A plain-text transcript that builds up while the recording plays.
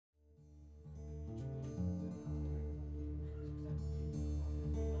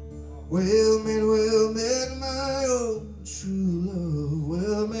well met, my own true love.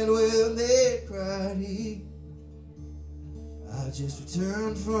 Well met, cried he. I just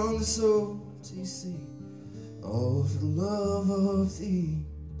returned from the salty sea, all for the love of thee.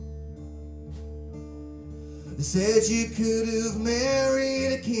 They said you could have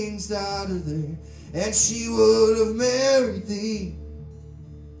married a king's daughter there, and she would have married thee.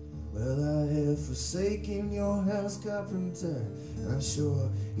 Well, I have forsaken your house carpenter, and I'm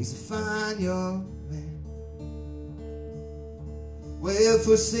sure he's a fine young man. Well,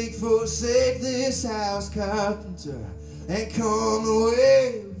 forsake this house carpenter, and come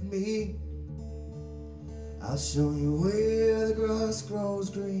away with me. I'll show you where the grass grows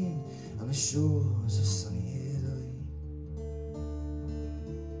green on the shores of sunny Italy.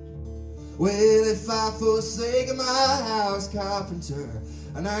 Well, if I forsake my house carpenter,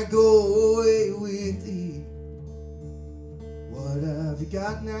 and I go away with thee, what have you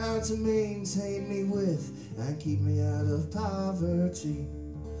got now to maintain me with and keep me out of poverty?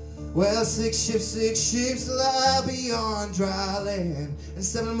 Well, 6 ships lie beyond dry land, and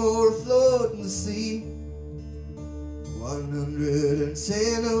 7 more afloat in the sea.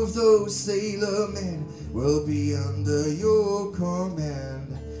 110 of those sailor men will be under your command.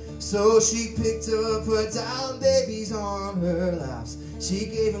 So she picked up her doll babies on her laps. She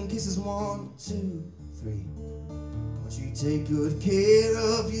gave them kisses 1, 2, 3. Won't you take good care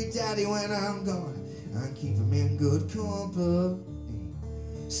of your daddy when I'm gone, and keep him in good company?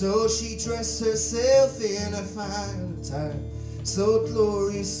 So she dressed herself in a fine attire, so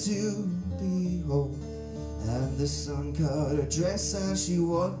glorious to behold, and the sun caught her dress as she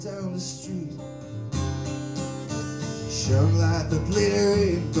walked down the street. She shone like the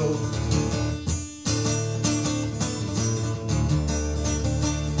glittering gold.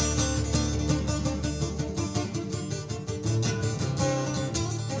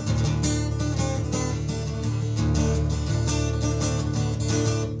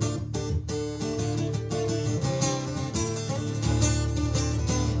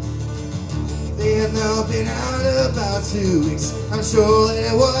 They had now been out about 2 weeks. I'm sure that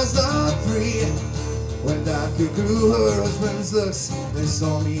it was the 3 when Doctor grew her husband's looks, they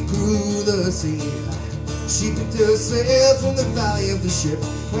saw me grew the sea. She picked herself from the valley of the ship,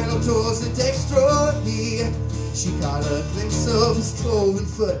 went up towards the dextrosity. She caught a glimpse of his cloven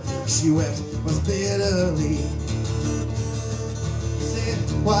foot. She wept most bitterly. Said,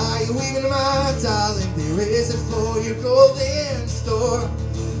 why are you weeping, my darling? There is it for your golden store.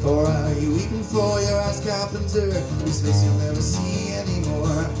 Or are you weeping for your house carpenter, whose face you'll never see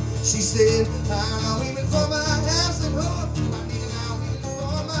anymore? She said, I'm not weeping for my house and home, I'm weeping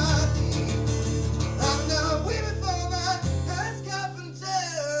for my thee. I'm not weeping for my house carpenter,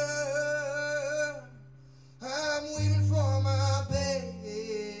 I'm weeping for my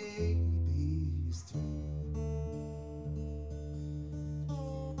babies too.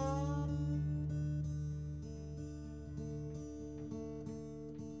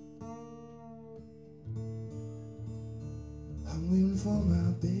 I'm weeping for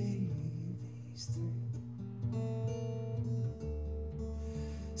my babies too.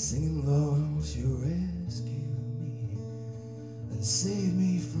 Singing, Lord, won't you rescue me and save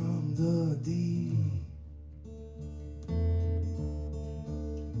me from the deep?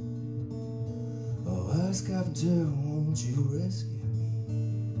 Oh, house carpenter, won't you rescue me?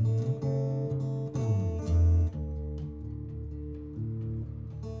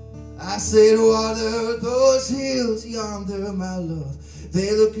 I said, what are those hills yonder, my love?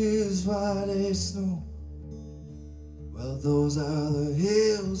 They look as white as snow. Well, those are the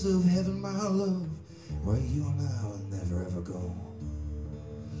hills of heaven, my love, where you and I will never ever go.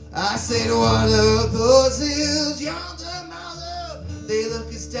 I said, what are those hills yonder, my love? They look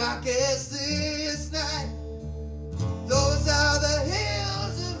as dark as this night. Those are the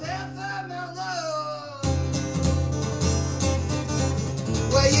hills of heaven, my love,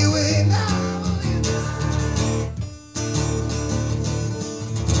 where you and I will unite.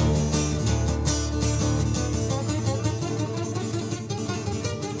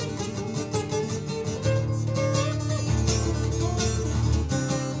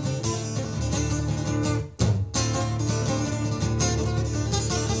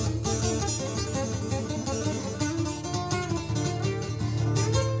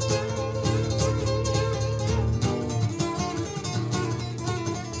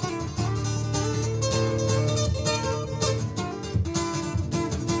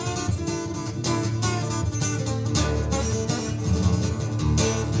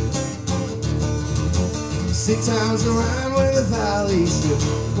 Six times around when the valley shook,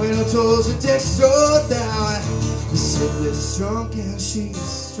 when I told the deck strode down. The ship was drunk and she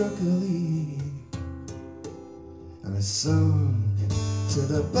struck a leak, and it sunk to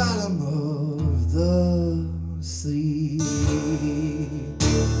the bottom of the sea.